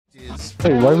is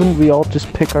Hey, why wouldn't we all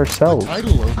just pick ourselves? the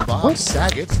title of Bob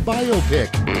Saget's biopic.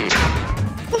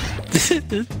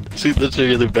 See, that's a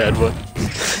really bad one.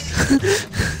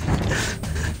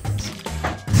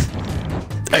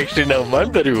 Actually, no,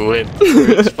 mine better win.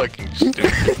 It's fucking stupid.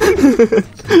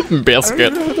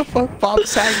 Biscuit. I don't know who the fuck Bob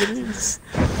Saget is.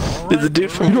 It's the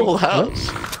dude from Full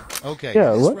House. Okay,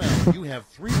 Yeah, this what? round you have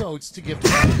 3 votes to give to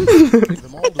give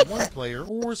them all to one player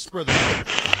or spread them out.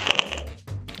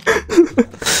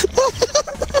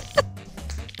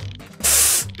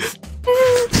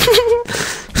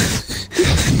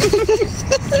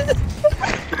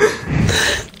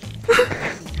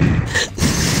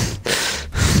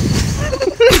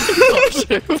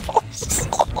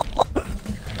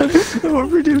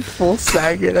 Whoever did Full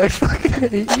Saget, I fucking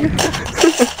hate you.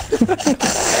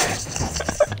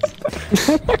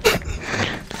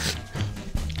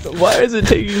 Why is it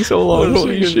taking so long?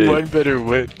 Holy shit. Mine better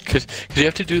win. Because you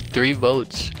have to do 3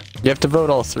 votes. You have to vote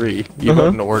all 3. You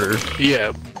vote in order.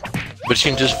 Yeah. But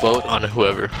you can just vote on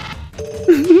whoever.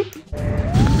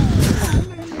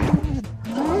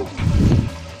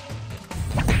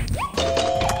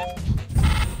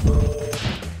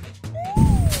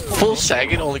 Full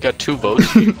Saget only got 2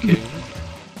 votes. Are you kidding me?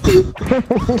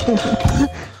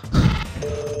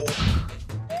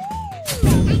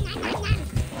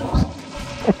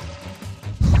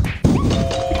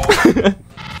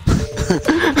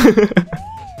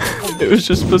 It was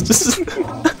just supposed to.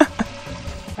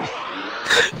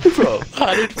 Bro,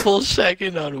 how did Full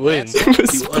Saget not win?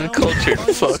 You uncultured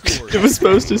fuck. It was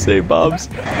supposed to say Bob's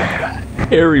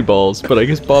hairy balls, but I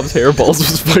guess Bob's hair balls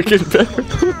was fucking better.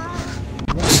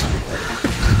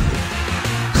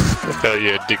 Hell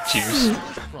yeah, dick juice.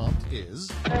 Prompt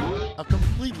is a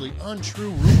completely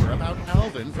untrue rumor about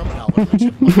Alvin from Alvin and the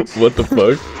Chipmunks. What the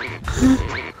fuck?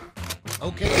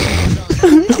 Okay,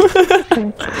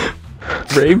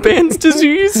 Ray-Ban's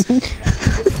disease?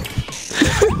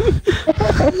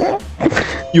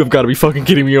 You have got to be fucking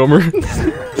kidding me, Homer.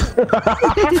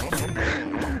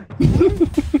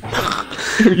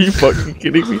 Are you fucking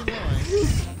kidding me?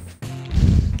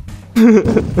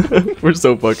 We're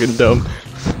so fucking dumb.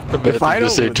 If I don't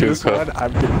say win 2 this cup. one,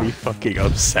 I'm gonna be fucking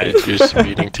upset. And your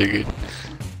speeding ticket.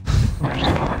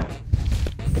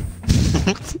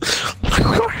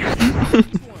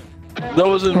 That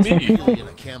wasn't me. really in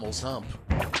a camel's hump.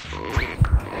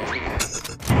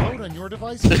 Vote on your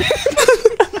device.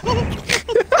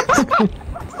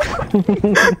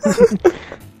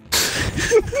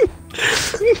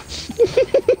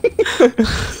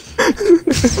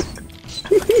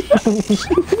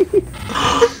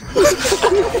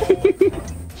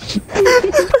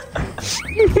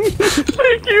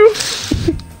 Thank you.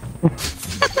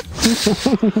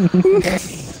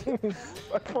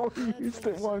 I've only used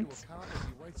it once.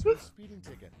 He writes you a speeding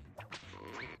ticket.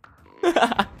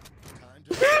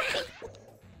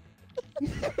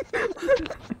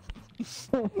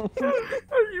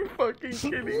 Are you fucking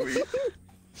kidding me?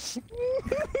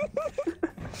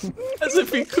 As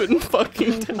if he couldn't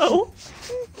fucking tell.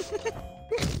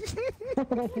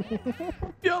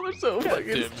 Y'all are so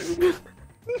fucking stupid.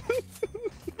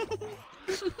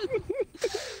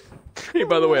 Hey,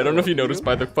 by the way, I don't know if you noticed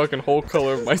by the fucking whole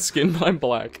color of my skin, but I'm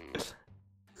black.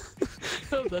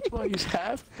 No, that's why he's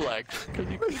half black,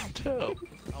 because you couldn't tell.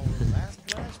 Our last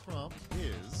flash prompt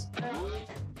is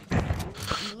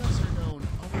the lesser known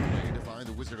only way to find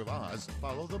the Wizard of Oz.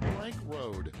 Follow the blank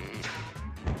road.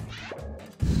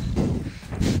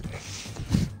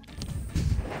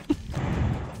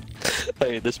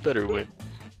 Hey, this better win.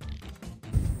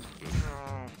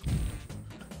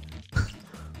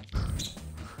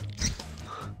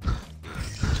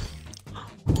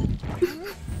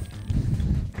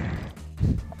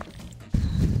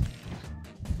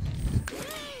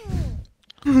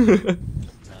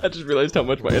 I just realized how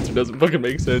much my answer doesn't fucking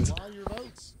make sense. Buy your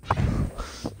votes.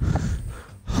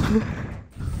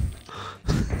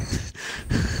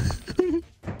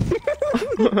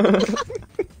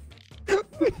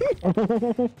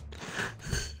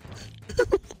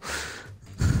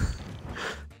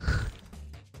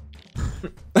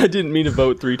 I didn't mean to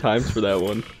vote 3 times for that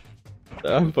one.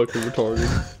 I'm fucking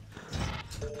retarded.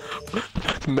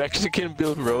 Mexican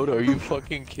Bill Road, are you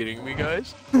fucking kidding me,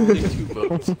 guys? Only 2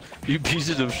 votes. You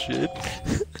pieces of shit.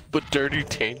 But Dirty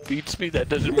Taint beats me? That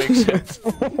doesn't make sense.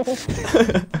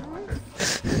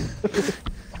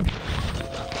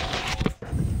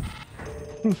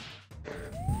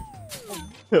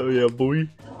 Hell yeah, boy.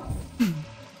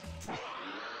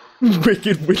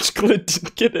 Wicked Witch Clit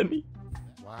didn't get any.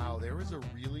 Wow, there is a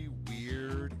really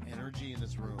weird energy in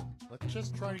this room. Let's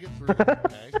just try to get through it,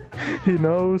 okay? He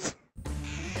knows.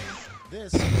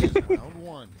 This is round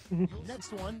one.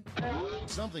 Next one.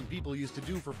 Something people used to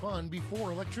do for fun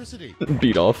before electricity.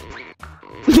 Beat off.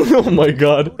 Oh my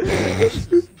god.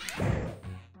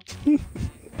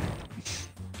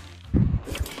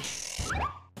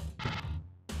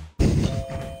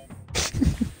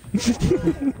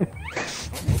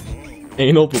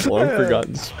 Anal the long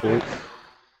forgotten sport.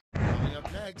 Coming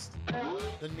up next,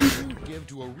 the name you give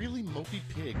to a really mopey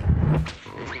pig.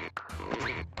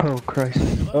 Oh Christ.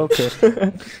 Okay.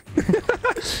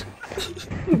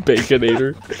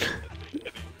 Baconator.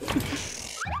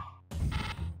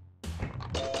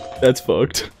 That's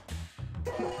fucked.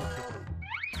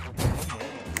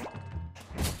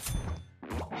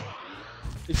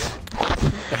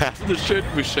 Half the shit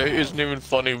we say isn't even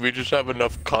funny, we just have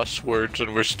enough cuss words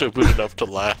and we're stupid enough to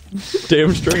laugh.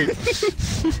 Damn straight.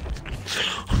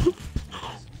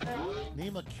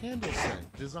 Name a candle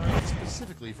scent designed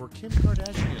specifically for Kim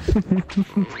Kardashian.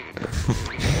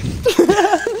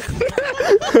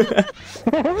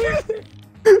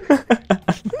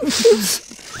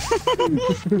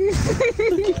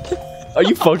 Are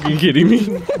you fucking kidding me?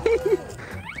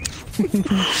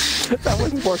 That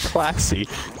was more classy.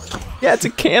 Yeah, it's a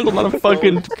candle, not a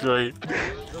fucking Great.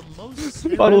 The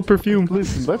most bottle of perfume.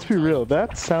 Listen, let's be real.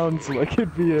 That sounds like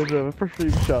it'd be in a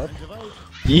perfume shop. devout.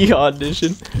 Yee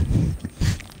audition.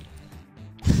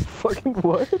 Fucking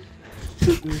what?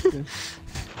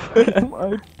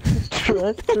 My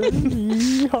tractor.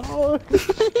 Yeehaw.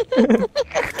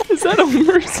 Is that a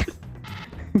verse?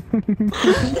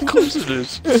 Of course it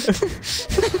is.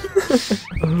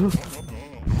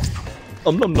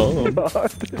 Nom.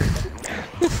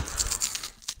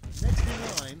 Next in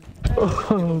line,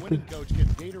 if a winning coach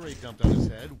gets Gatorade dumped on his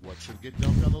head, what should get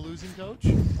dumped on the losing coach?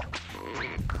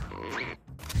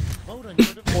 Vote on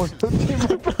your devices.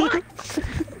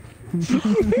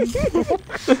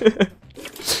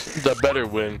 That better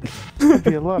win.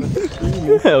 Be a lot of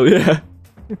screaming. Hell yeah.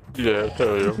 Yeah,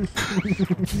 hell yeah.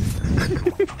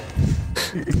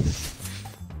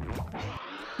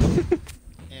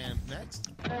 And next,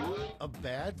 a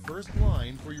bad first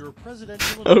line for your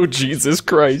presidential. Oh Jesus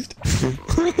Christ. Time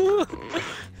to vote.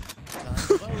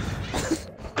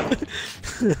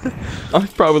 I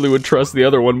probably would trust the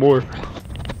other one more.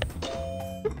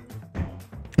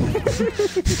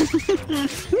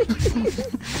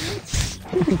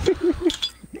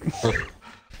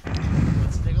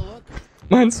 Let's take a look.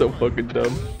 Mine's so fucking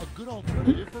dumb. A good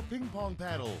alternative for ping pong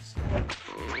paddles.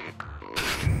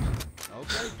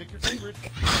 Okay, pick your favorite.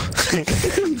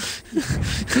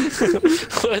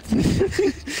 What?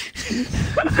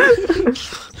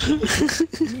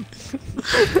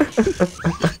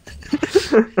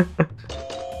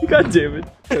 God damn it.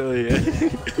 Hell yeah.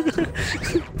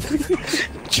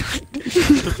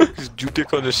 Just juke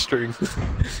dick on a string.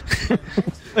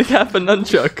 Like half a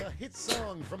nunchuck. A hit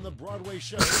song from the Broadway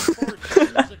show Sports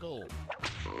Musical.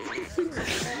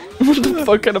 What the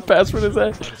fuck kind of password is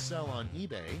that? To sell on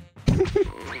eBay.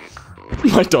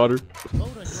 My daughter.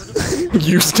 Vote on your device.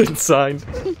 Used and signed.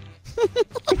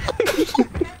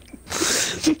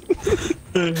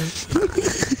 That's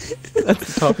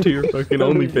the top tier fucking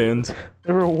OnlyFans.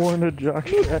 Never worn a jock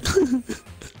strap.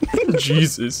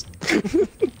 Jesus.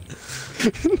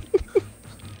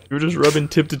 You were just rubbing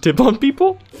tip to tip on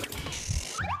people?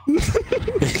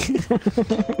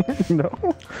 No.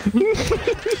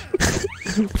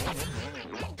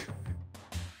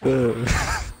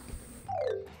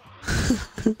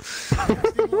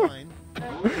 Next in line,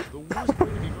 the worst way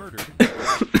to be murdered.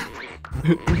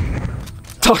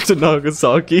 Talk to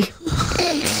Nagasaki. I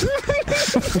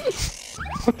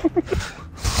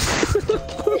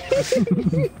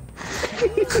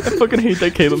fucking hate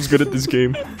that Caleb's good at this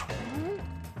game.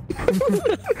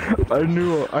 I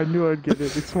knew I'd get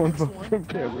it. This one's on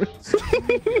camera. To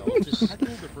tackle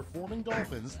the performing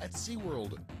dolphins at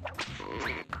SeaWorld.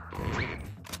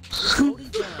 Voting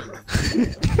time.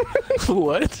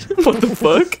 What? What the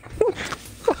fuck?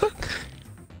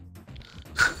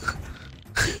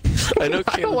 I know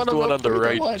Caleb's the one on the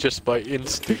right just by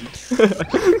instinct.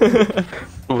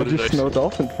 I What did just I know say?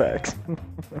 dolphin facts.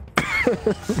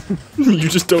 You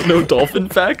just don't know dolphin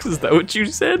facts? Is that what you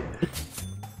said?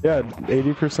 Yeah,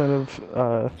 80%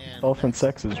 of dolphin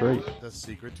sex is rape. The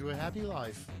secret to a happy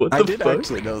life. What the I did fuck?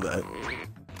 actually know that.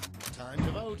 Time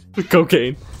to vote.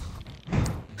 Cocaine.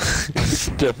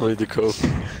 Definitely the coke.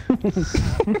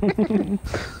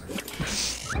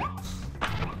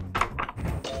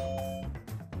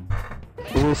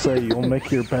 I will say you'll make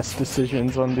your best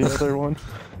decisions on the other one.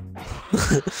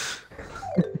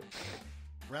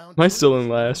 Round Am I two, still in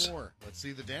last? more. Let's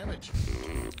see the damage.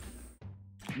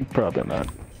 Probably not.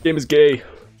 Game is gay.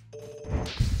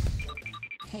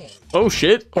 Oh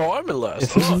shit! Oh, I'm in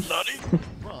last. Oh, nutty.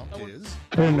 Prompt is.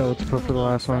 I didn't know what to put for the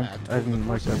last one. I didn't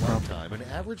like that prompt. Time an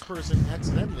average person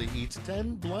accidentally eats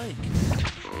 10 blank.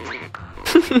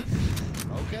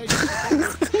 Okay.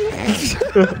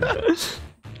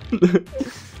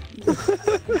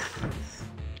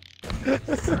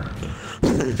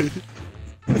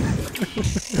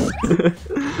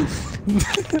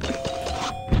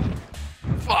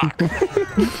 Fuck.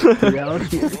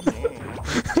 Reality.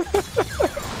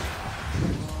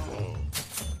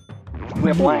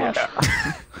 Quiplash.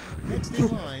 Next in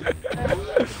line.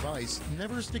 Advice: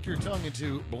 never stick your tongue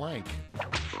into blank.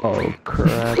 Oh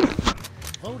crap.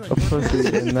 Vote on A your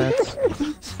pussy, and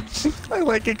that's I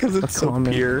like it because it's so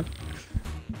comment. pure.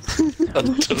 A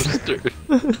toaster.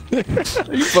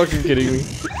 Are you fucking kidding me?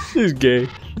 He's gay.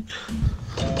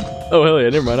 Oh hell yeah,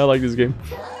 never mind, I like this game.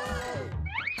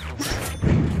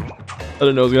 I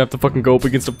didn't know I was gonna have to fucking go up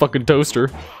against a fucking toaster.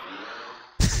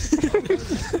 And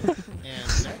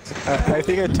next, I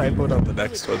think I typoed on the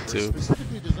next one too.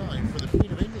 specifically designed for the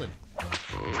Queen of England.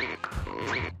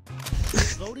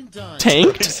 Voting time.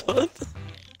 Tanked?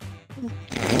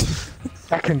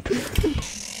 second.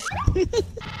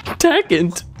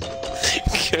 Tackant?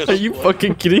 Are you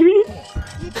fucking kidding me?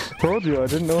 Told you I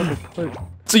didn't know what to put.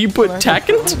 So you put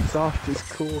tackant? Soft is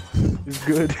cool. Is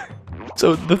good.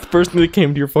 So the first thing that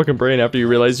came to your fucking brain after you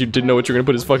realized you didn't know what you were gonna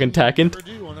put is fucking tackant?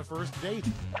 Do on a first date.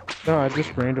 No, I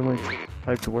just randomly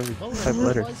typed a word. Vote Type on your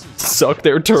letter. devices. Suck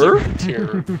their tur?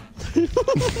 Terror.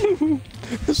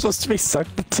 It's supposed to be suck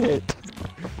the tit.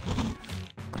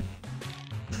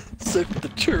 Suck the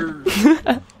turd.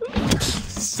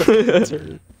 Suck the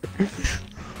turd.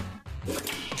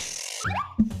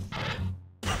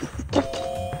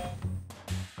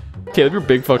 Caleb, you're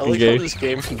big I fucking like gay. how this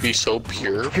game can be so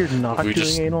pure. If you're not We doing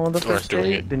just anal on the aren't first doing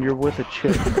date, it. then you're with a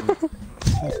chick.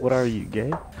 What are you, gay?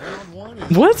 Round one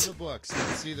is What? in the books.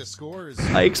 Let's see the scores.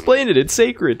 I explained it, it's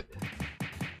sacred.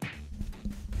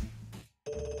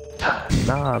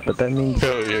 Nah, but that means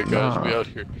Oh yeah, guys, Nah. we out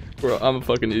here. Bro, I'm a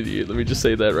fucking idiot, let me just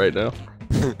say that right now.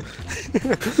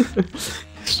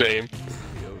 Same.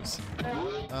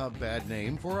 A bad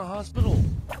name for a hospital.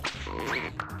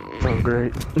 oh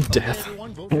great. Death.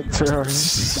 Everyone vote for your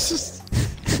It's ours.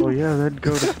 Well, yeah, that'd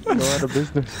go out of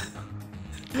business.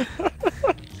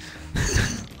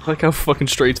 I like how fucking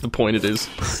straight to the point it is.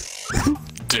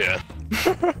 Death.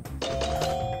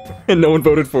 And no one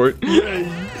voted for it.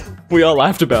 We all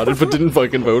laughed about it, but didn't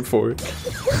fucking vote for it.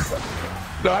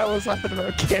 No, I was laughing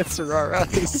about cancer,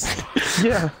 alright.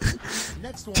 Yeah.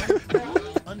 Next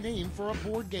one. A name for a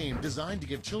board game designed to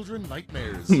give children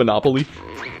nightmares. Monopoly.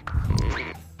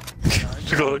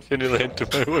 Go can you land to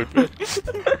my weapon?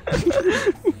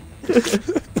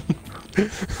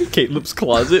 Caleb's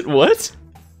Closet? What?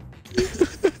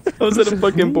 How is that a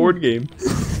fucking board game?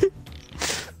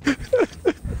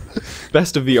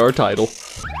 Best of VR title.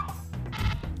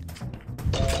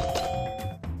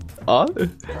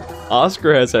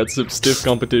 Oscar has had some stiff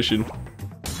competition.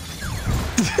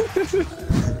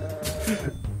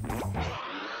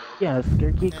 Yeah,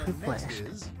 Sturkey And next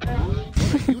Quiplash. is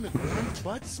what a unicorn's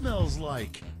butt smells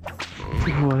like.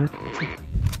 What?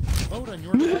 Vote on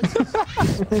your devices.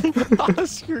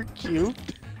 Oscar cute.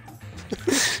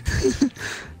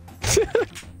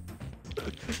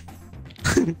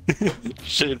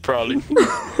 Shit, probably.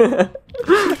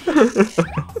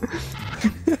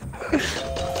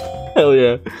 Hell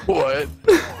yeah. What?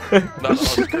 Not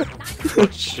Oscar. Oh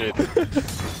shit.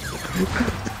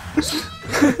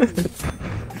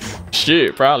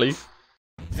 Shit, probably.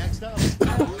 Next up,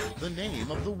 the name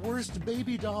of the worst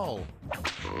baby doll.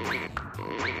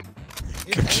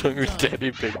 Kim Jong Un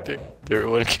daddy big dick.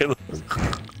 Everyone kill him.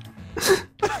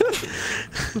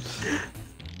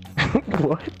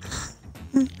 What?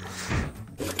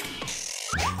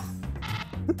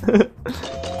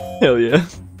 Hell yeah.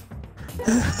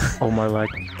 Oh my life.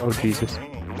 Oh Jesus.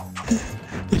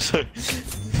 Sorry.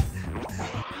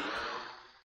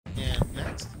 And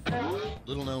next,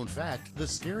 little known fact, the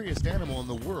scariest animal in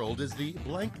the world is the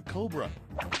blank cobra.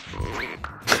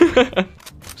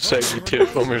 Saggy tip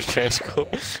Homer's pants go.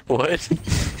 What?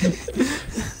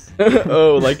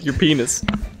 Oh, like your penis.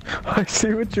 I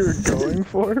see what you were going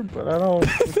for, but I don't.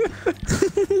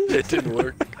 It didn't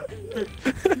work.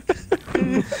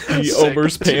 The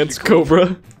Omer's pants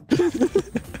cobra.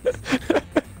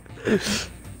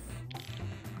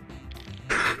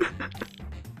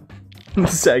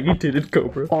 Saggy titted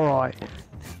cobra. Alright.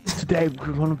 Today we're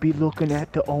gonna be looking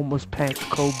at the almost pants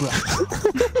cobra.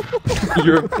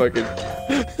 You're a fucking.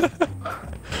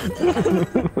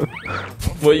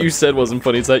 What you said wasn't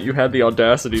funny, it's that you had the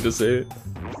audacity to say it.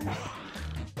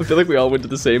 I feel like we all went to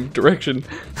the same direction.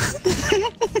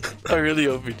 I really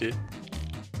hope we did.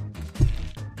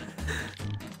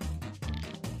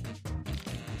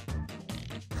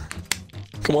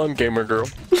 Come on, gamer girl.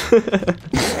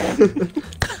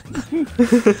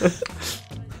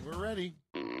 We're ready.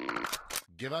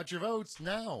 Give out your votes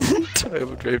now. I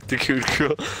will drape the cute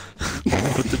girl.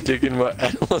 Put the dick in my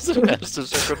ass and ask the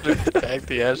circle to tag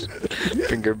the ass.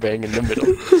 Finger bang in the middle.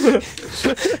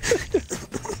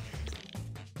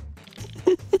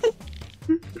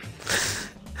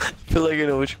 I feel like I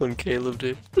know which one Caleb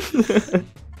did. I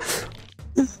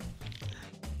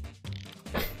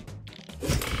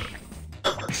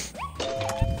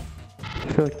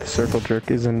feel like the circle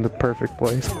jerk is in the perfect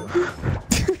place.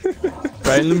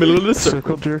 Right in the middle of the circle.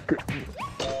 Circle jerk.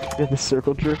 Yeah, the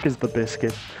circle jerk is the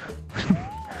biscuit.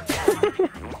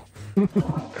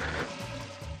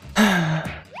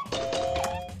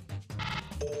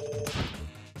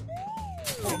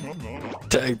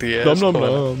 Tag the ass. Nom nom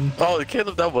one. nom. Oh,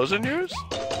 Caleb, that wasn't yours?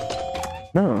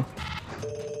 No.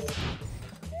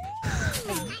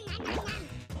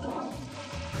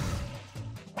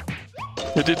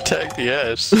 You did tag the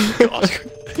ass. Oscar.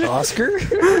 Oscar?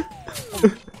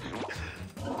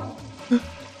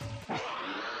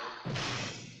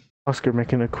 Oscar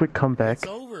making a quick comeback It's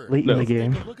over. late in the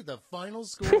game. Take a look at the final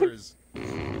scores.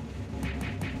 I'm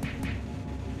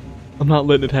not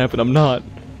letting it happen. I'm not.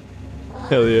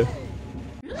 Hell yeah.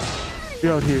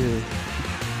 Get out here.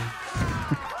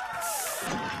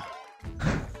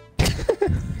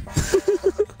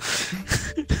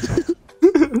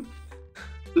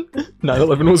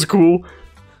 9/11 was cool.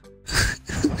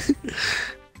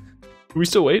 Who we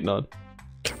still waiting on?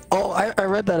 Oh, I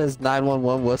read that as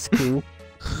 911 was cool.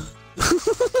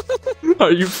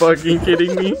 Are you fucking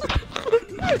kidding me?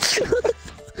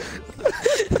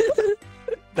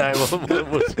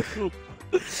 911 was cool.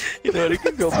 You know, it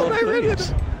can go both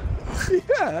ways.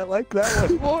 Yeah, I like that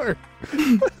one more.